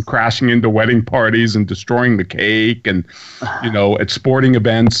 even crashing into wedding parties and destroying the cake and, at sporting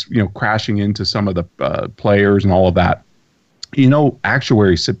events, crashing into some of the players and all of that.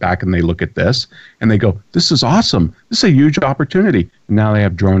 Actuaries sit back and they look at this and they go, this is awesome. This is a huge opportunity. And now they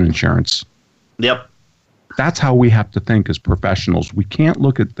have drone insurance. Yep. That's how we have to think as professionals. We can't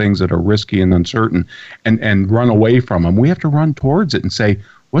look at things that are risky and uncertain and run away from them. We have to run towards it and say,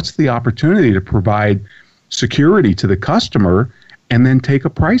 what's the opportunity to provide security to the customer and then take a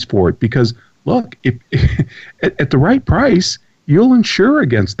price for it? Because look, if at the right price, you'll insure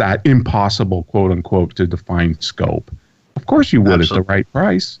against that impossible, quote unquote, to define scope. Of course you would. Absolutely. At the right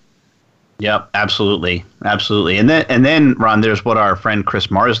price. Yep, absolutely. Absolutely. And then Ron, there's what our friend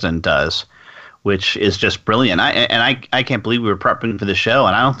Chris Marsden does, which is just brilliant. I can't believe we were prepping for the show,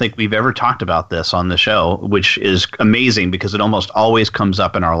 and I don't think we've ever talked about this on the show, which is amazing because it almost always comes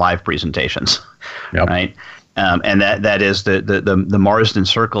up in our live presentations, yep. Right? And that is the Marsden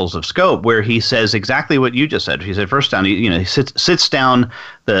circles of scope, where he says exactly what you just said. He said first down, he sits down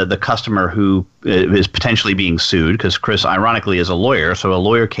the customer who is potentially being sued, because Chris, ironically, is a lawyer. So a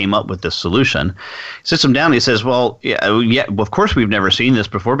lawyer came up with this solution. He sits him down and he says, well, yeah, of course we've never seen this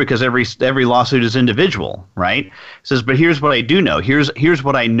before because every lawsuit is individual, right? He says, but here's what I do know. Here's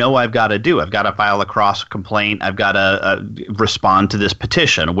what I know I've got to do. I've got to file a cross complaint. I've got to respond to this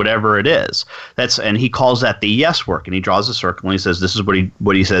petition, whatever it is. And he calls that the yes work, and he draws a circle and he says, this is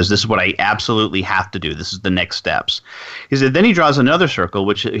what he says. This is what I absolutely have to do. This is the next steps. He said, then he draws another circle,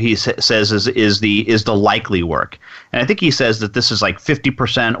 which he says is the likely work. And I think he says that this is like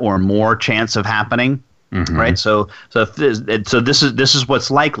 50% or more chance of happening. Mm-hmm. Right. So this is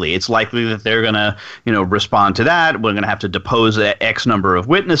what's likely. It's likely that they're going to, respond to that. We're going to have to depose X number of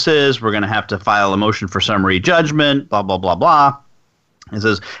witnesses. We're going to have to file a motion for summary judgment, blah, blah, blah, blah. It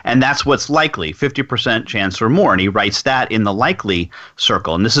says, and that's what's likely, 50% chance or more. And he writes that in the likely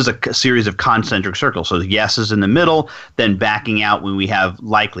circle. And this is a series of concentric circles. So the yes is in the middle, then backing out when we have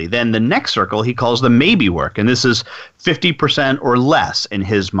likely. Then the next circle he calls the maybe work. And this is 50% or less in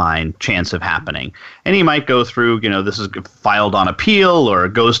his mind chance of happening. And he might go through, this is filed on appeal or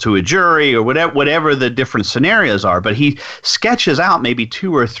goes to a jury or whatever the different scenarios are. But he sketches out maybe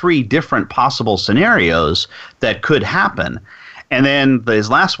 2 or 3 different possible scenarios that could happen. And then his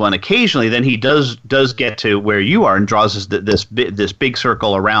last one, occasionally, then he does get to where you are and draws this big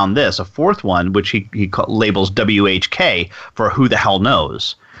circle around this, a fourth one, which he labels WHK for who the hell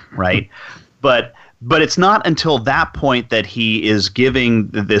knows, right? But it's not until that point that he is giving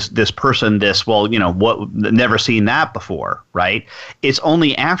this person this, never seen that before, right? It's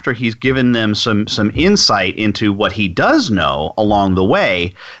only after he's given them some insight into what he does know along the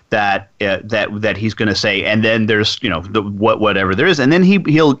way that he's going to say, and then there's whatever there is, and then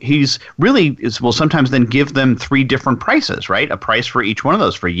he's will sometimes then give them 3 different prices, right? A price for each one of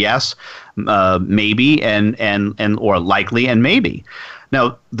those, for yes, maybe, and or likely and maybe.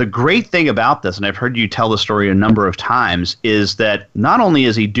 Now, the great thing about this, and I've heard you tell the story a number of times, is that not only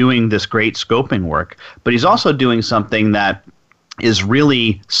is he doing this great scoping work, but he's also doing something that is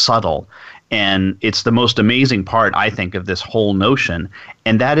really subtle. And it's the most amazing part, I think, of this whole notion.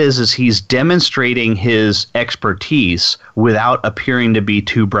 And that is he's demonstrating his expertise without appearing to be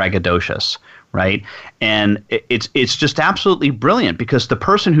too braggadocious. right? And it's just absolutely brilliant, because the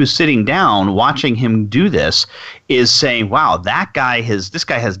person who's sitting down watching him do this is saying, wow, this guy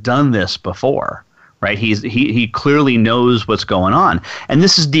has done this before, right? He clearly knows what's going on. And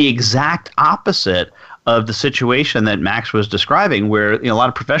this is the exact opposite of the situation that Max was describing, where a lot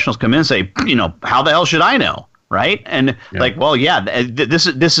of professionals come in and say, how the hell should I know? Right. And this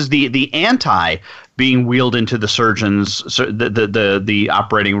is the anti being wheeled into the surgeon's the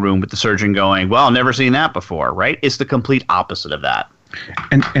operating room with the surgeon going, well, I've never seen that before. Right. It's the complete opposite of that.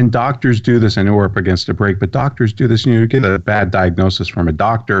 And doctors do this. I know we're up against a break, but doctors do this. You get a bad diagnosis from a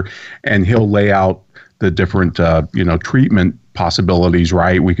doctor and he'll lay out the different, treatment possibilities,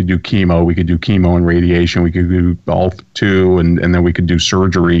 right? We could do chemo and radiation. We could do all two, and then we could do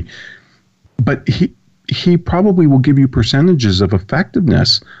surgery. But he probably will give you percentages of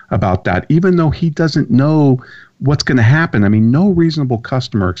effectiveness about that, even though he doesn't know what's going to happen. I mean, no reasonable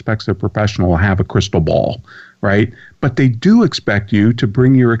customer expects a professional to have a crystal ball, right? But they do expect you to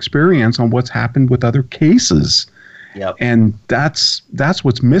bring your experience on what's happened with other cases. Yep. And that's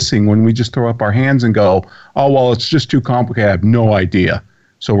what's missing when we just throw up our hands and go, oh, well, it's just too complicated. I have no idea.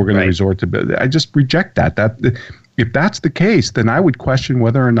 So we're going to resort to, I just reject that. If that's the case, then I would question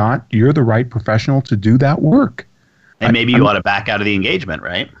whether or not you're the right professional to do that work. And maybe you ought to back out of the engagement,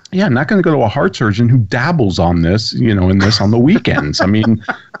 right? Yeah, I'm not going to go to a heart surgeon who dabbles on this, in this on the weekends. I mean,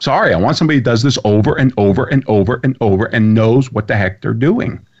 sorry, I want somebody who does this over and over and over and over and knows what the heck they're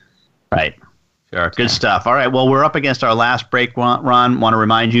doing. Right. Sure. Good stuff. All right. Well, we're up against our last break, Ron. Want to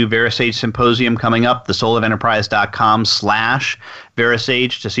remind you, VeraSage Symposium coming up,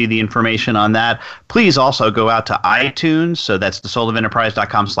 thesoulofenterprise.com/VeraSage to see the information on that. Please also go out to iTunes. So that's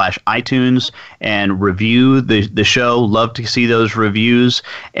thesoulofenterprise.com/iTunes and review the show. Love to see those reviews,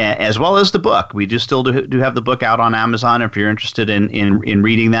 as well as the book. We still do have the book out on Amazon if you're interested in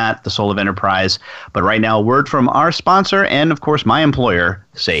reading that, The Soul of Enterprise. But right now, a word from our sponsor and, of course, my employer,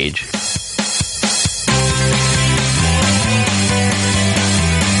 Sage.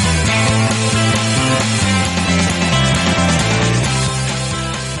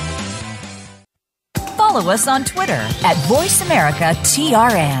 Follow us on Twitter at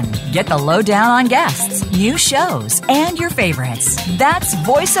VoiceAmericaTRN. Get the lowdown on guests, new shows, and your favorites. That's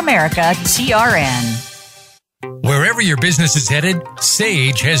VoiceAmericaTRN. Wherever your business is headed,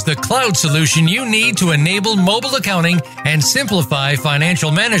 Sage has the cloud solution you need to enable mobile accounting and simplify financial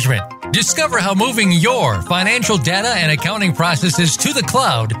management. Discover how moving your financial data and accounting processes to the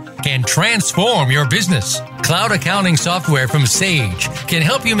cloud can transform your business. Cloud accounting software from Sage can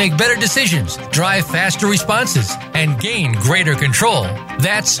help you make better decisions, drive faster responses, and gain greater control.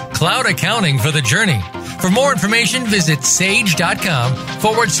 That's cloud accounting for the journey. For more information, visit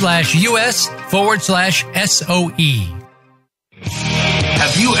sage.com/US/SOE.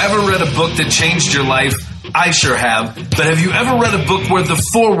 Have you ever read a book that changed your life? I sure have. But have you ever read a book where the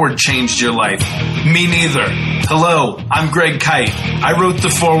foreword changed your life? Me neither. Hello, I'm Greg Kite. I wrote the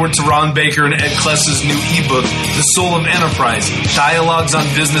foreword to Ron Baker and Ed Kless's new ebook, The Soul of Enterprise, Dialogues on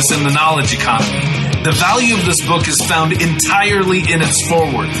Business and the Knowledge Economy. The value of this book is found entirely in its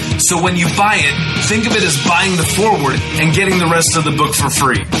foreword. So when you buy it, think of it as buying the foreword and getting the rest of the book for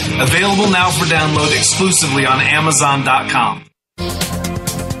free. Available now for download exclusively on Amazon.com.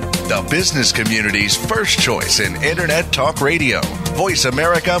 The business community's first choice in Internet Talk Radio. Voice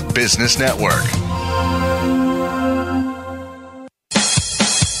America Business Network.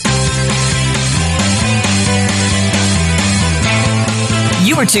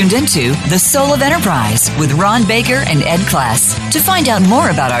 You are tuned into The Soul of Enterprise with Ron Baker and Ed Kless. To find out more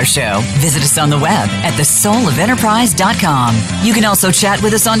about our show, visit us on the web at thesoulofenterprise.com. You can also chat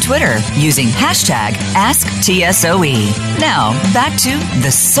with us on Twitter using hashtag AskTSOE. Now, back to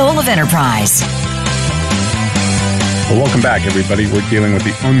The Soul of Enterprise. Well, welcome back, everybody. We're dealing with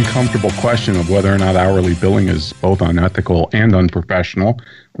the uncomfortable question of whether or not hourly billing is both unethical and unprofessional.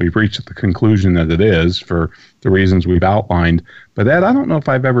 We've reached the conclusion that it is for the reasons we've outlined. But Ed, I don't know if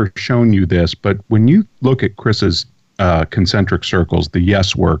I've ever shown you this, but when you look at Chris's concentric circles, the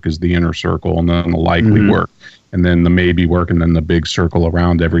yes work is the inner circle, and then the likely work, and then the maybe work, and then the big circle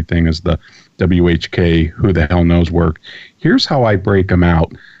around everything is the WHK, who the hell knows work. Here's how I break them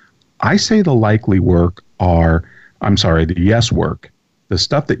out. I say the likely work the yes work, the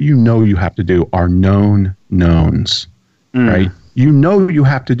stuff that you know you have to do are known knowns, right? You know you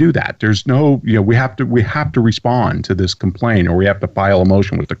have to do that. There's no, we have to respond to this complaint, or we have to file a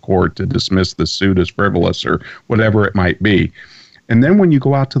motion with the court to dismiss the suit as frivolous or whatever it might be. And then when you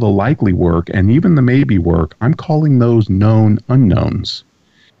go out to the likely work and even the maybe work, I'm calling those known unknowns.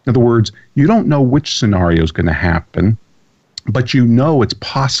 In other words, you don't know which scenario is going to happen, but it's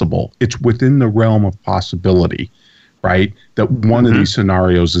possible. It's within the realm of possibility, right? That one of these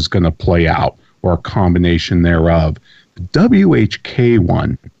scenarios is going to play out, or a combination thereof. The WHK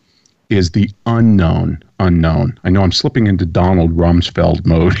one is the unknown. I know I'm slipping into Donald Rumsfeld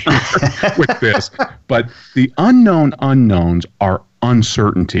mode here with this, but the unknown unknowns are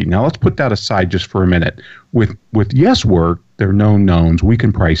uncertainty. Now let's put that aside just for a minute. With yes work, they're known knowns. We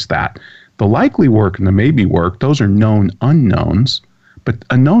can price that. The likely work and the maybe work, those are known unknowns, but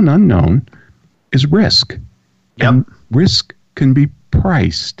a known unknown is risk. Yep. And risk can be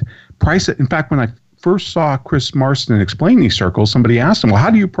priced. Price it. In fact, when I first saw Chris Marston explain these circles, somebody asked him, well,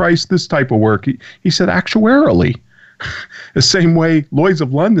 how do you price this type of work? He said, actuarially. The same way Lloyd's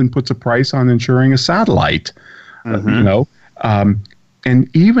of London puts a price on insuring a satellite,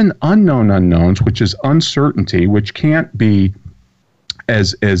 and even unknown unknowns, which is uncertainty, which can't be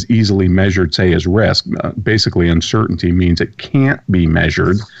as easily measured, say, as risk. Basically, uncertainty means it can't be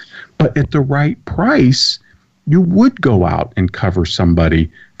measured, but at the right price, you would go out and cover somebody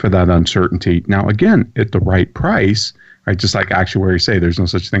for that uncertainty. Now, again, at the right price, right? Just like actuaries say, there's no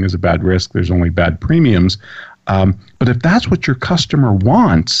such thing as a bad risk. There's only bad premiums. But if that's what your customer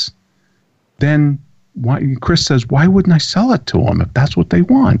wants, then Chris says, why wouldn't I sell it to them if that's what they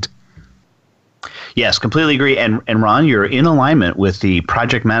want? Yes, completely agree. And Ron, you're in alignment with the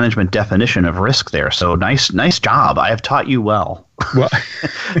project management definition of risk there. So nice job. I have taught you well. Well,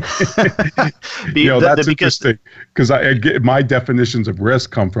 that's interesting, because my definitions of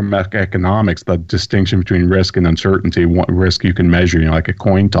risk come from economics, the distinction between risk and uncertainty. Risk you can measure, like a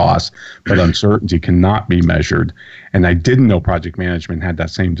coin toss, but uncertainty cannot be measured. And I didn't know project management had that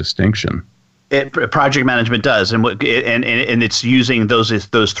same distinction. Project management does, and it's using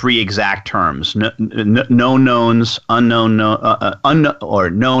those three exact terms: known knowns, or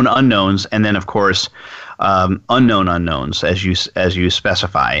known unknowns, and then of course unknown unknowns, as you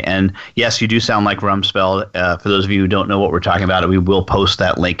specify. And yes, you do sound like Rumsfeld. For those of you who don't know what we're talking about, we will post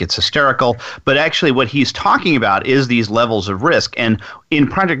that link. It's hysterical, but actually, what he's talking about is these levels of risk. And in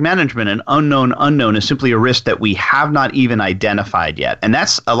project management, an unknown unknown is simply a risk that we have not even identified yet, and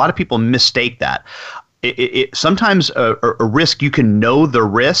that's a lot of people mistake that. Sometimes a risk, you can know the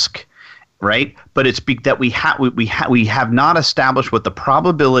risk, right? But it's that we have not established what the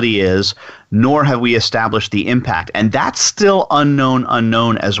probability is, nor have we established the impact, and that's still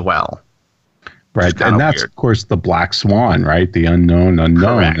unknown as well. Right, and that's weird. Of course the black swan, right? The unknown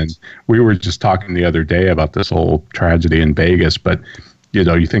unknown. Correct. And we were just talking the other day about this whole tragedy in Vegas, but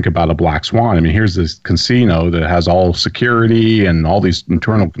you think about a black swan. I mean, here's this casino that has all security and all these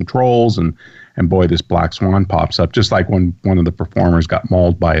internal controls, and boy, this black swan pops up, just like when one of the performers got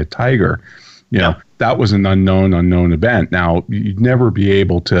mauled by a tiger. That was an unknown event. Now, you'd never be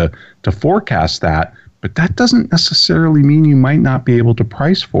able to forecast that, but that doesn't necessarily mean you might not be able to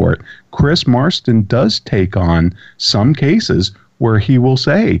price for it. Chris Marston does take on some cases where he will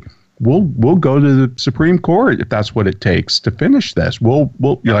say, we'll go to the Supreme Court if that's what it takes to finish this. We'll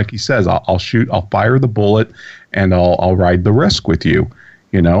like he says, I'll fire the bullet, and I'll ride the risk with you,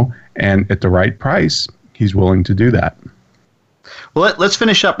 and at the right price, he's willing to do that. Well, let's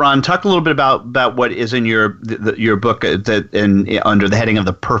finish up, Ron. Talk a little bit about what is in your book under the heading of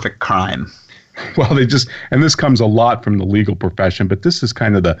the perfect crime. Well, and this comes a lot from the legal profession, but this is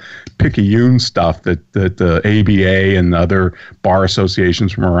kind of the picayune stuff that the ABA and other bar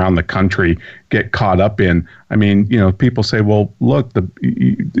associations from around the country get caught up in. I mean, people say, well, look,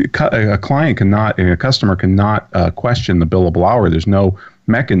 a client cannot, and a customer cannot question the billable hour. There's no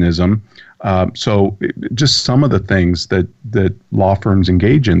mechanism. So just some of the things that law firms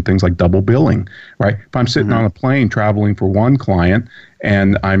engage in, things like double billing, right? If I'm sitting on a plane traveling for one client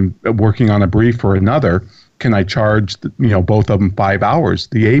and I'm working on a brief for another, can I charge both of them 5 hours?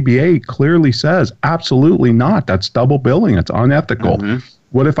 The ABA clearly says absolutely not. That's double billing. It's unethical.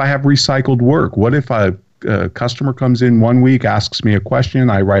 What if I have recycled work? What if a customer comes in 1 week, asks me a question,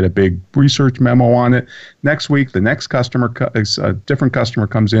 I write a big research memo on it. Next week, the next customer, a different customer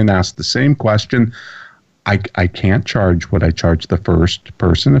comes in, asks the same question. I can't charge what I charge the first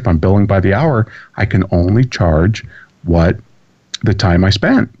person. If I'm billing by the hour, I can only charge what the time I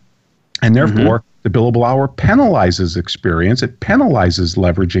spent. And therefore, the billable hour penalizes experience. It penalizes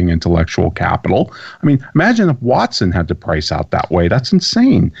leveraging intellectual capital. I mean, imagine if Watson had to price out that way. That's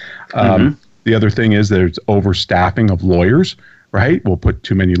insane. The other thing is there's overstaffing of lawyers, right? We'll put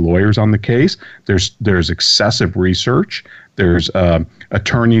too many lawyers on the case. There's excessive research. There's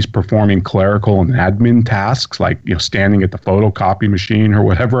attorneys performing clerical and admin tasks, like standing at the photocopy machine or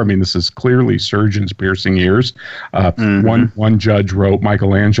whatever. I mean, this is clearly surgeons piercing ears. One judge wrote,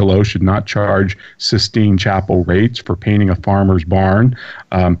 Michelangelo should not charge Sistine Chapel rates for painting a farmer's barn.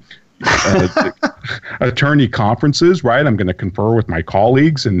 Attorney conferences, right? I'm going to confer with my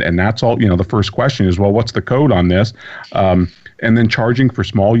colleagues, and that's all. The first question is, well, what's the code on this? And then charging for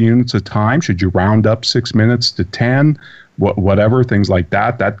small units of time. Should you round up 6 minutes to 10? Whatever, things like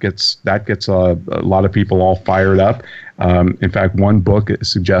that. That gets a lot of people all fired up. In fact, one book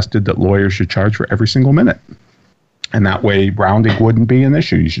suggested that lawyers should charge for every single minute, and that way rounding wouldn't be an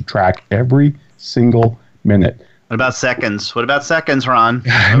issue. You should track every single minute. What about seconds? Ron?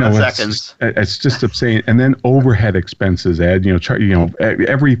 Seconds? It's just obscene. And then overhead expenses, Ed.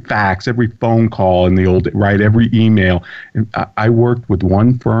 Every fax, every phone call in the old, right? Every email. And I worked with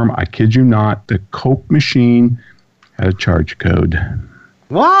one firm. I kid you not. The Coke machine had a charge code.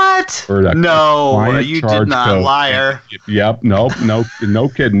 What? No, you did not, code. Liar. Yep. No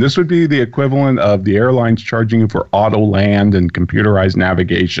kidding. This would be the equivalent of the airlines charging you for auto land and computerized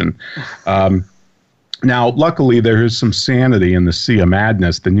navigation. Now, luckily, there is some sanity in the sea of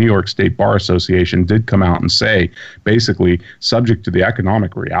madness. The New York State Bar Association did come out and say, basically, subject to the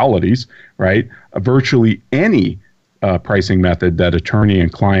economic realities, right, virtually any pricing method that attorney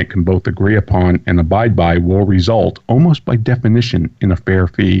and client can both agree upon and abide by will result, almost by definition, in a fair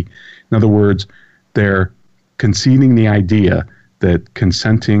fee. In other words, they're conceding the idea that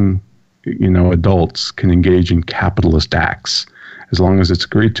consenting, adults can engage in capitalist acts, as long as it's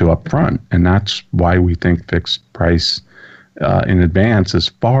agreed to up front. And that's why we think fixed price in advance is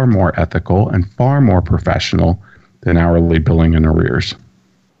far more ethical and far more professional than hourly billing in arrears.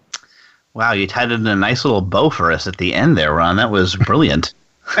 Wow, you tied it in a nice little bow for us at the end there, Ron. That was brilliant.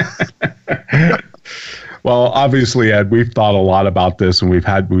 Well, obviously, Ed, we've thought a lot about this, and we've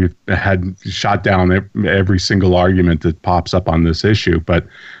had shot down every single argument that pops up on this issue. But,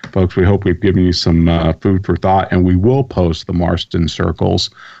 folks, we hope we've given you some food for thought, and we will post the Marston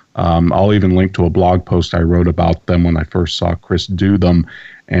circles. I'll even link to a blog post I wrote about them when I first saw Chris do them.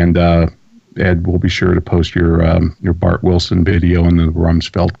 And Ed, we'll be sure to post your Bart Wilson video and the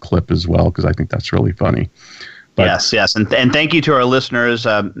Rumsfeld clip as well, because I think that's really funny. But, yes. And thank you to our listeners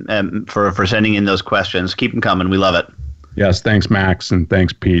for sending in those questions. Keep them coming. We love it. Yes, thanks, Max, and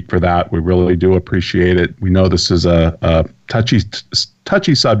thanks, Pete, for that. We really do appreciate it. We know this is a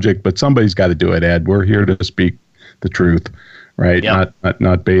touchy subject, but somebody's got to do it, Ed. We're here to speak the truth, right? Yep.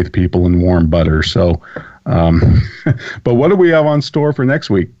 Not bathe people in warm butter. So, but what do we have on store for next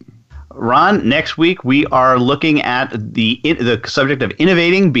week? Ron, next week we are looking at the subject of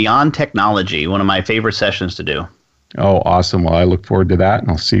innovating beyond technology, one of my favorite sessions to do. Oh, awesome. Well, I look forward to that,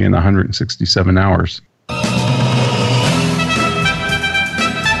 and I'll see you in 167 hours.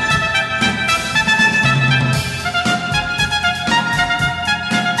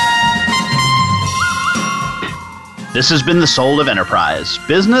 This has been The Soul of Enterprise,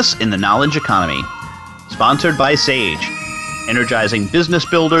 Business in the Knowledge Economy, sponsored by Sage, energizing business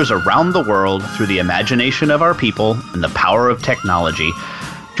builders around the world through the imagination of our people and the power of technology.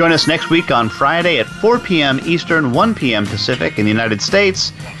 Join us next week on Friday at 4 p.m. Eastern, 1 p.m. Pacific in the United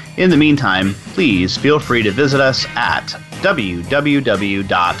States. In the meantime, please feel free to visit us at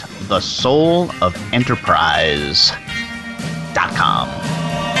www.thesoulofenterprise.com.